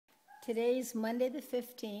Today's Monday the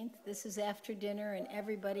 15th. This is after dinner and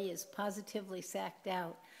everybody is positively sacked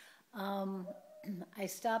out. I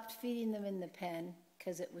stopped feeding them in the pen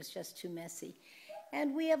because it was just too messy.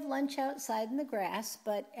 And we have lunch outside in the grass,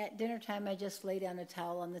 but at dinner time I just lay down a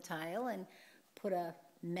towel on the tile and put a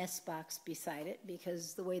mess box beside it,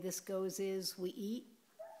 because the way this goes is we eat,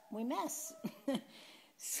 we mess.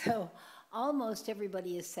 So almost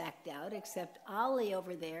everybody is sacked out except Ollie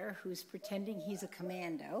over there, who's pretending he's a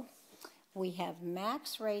commando. We have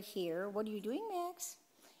Max right here. What are you doing, Max?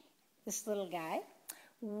 This little guy.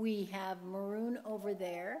 We have Maroon over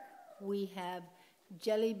there. We have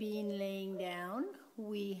Jelly Bean laying down.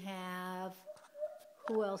 We have,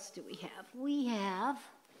 who else do we have? We have,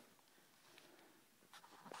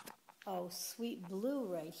 oh, Sweet Blue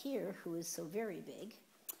right here, who is so very big.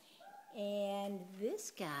 And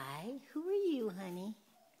this guy, who are you, honey?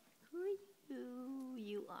 Who are you?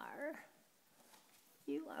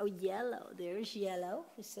 You are Yellow. There's Yellow,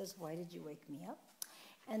 who says, "Why did you wake me up?"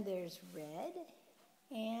 And there's Red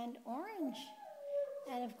and Orange.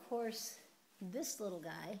 And of course, this little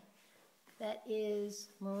guy, that is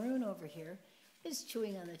Maroon over here, is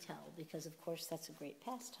chewing on the towel because, of course, that's a great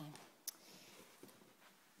pastime.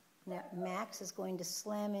 Now, Max is going to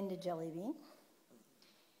slam into Jelly Bean.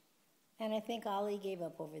 And I think Ollie gave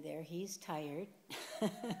up over there. He's tired.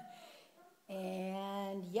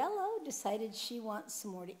 And Yellow decided she wants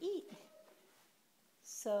some more to eat.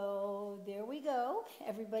 So there we go.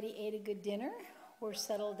 Everybody ate a good dinner. We're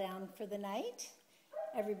settled down for the night.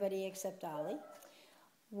 Everybody except Ollie.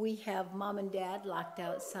 We have Mom and Dad locked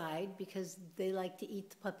outside because they like to eat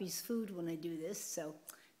the puppies' food when I do this. So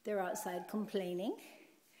they're outside complaining.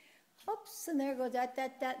 Oops, and there goes that.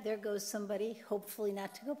 There goes somebody, hopefully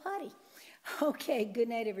not to go potty. Okay, good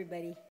night, everybody.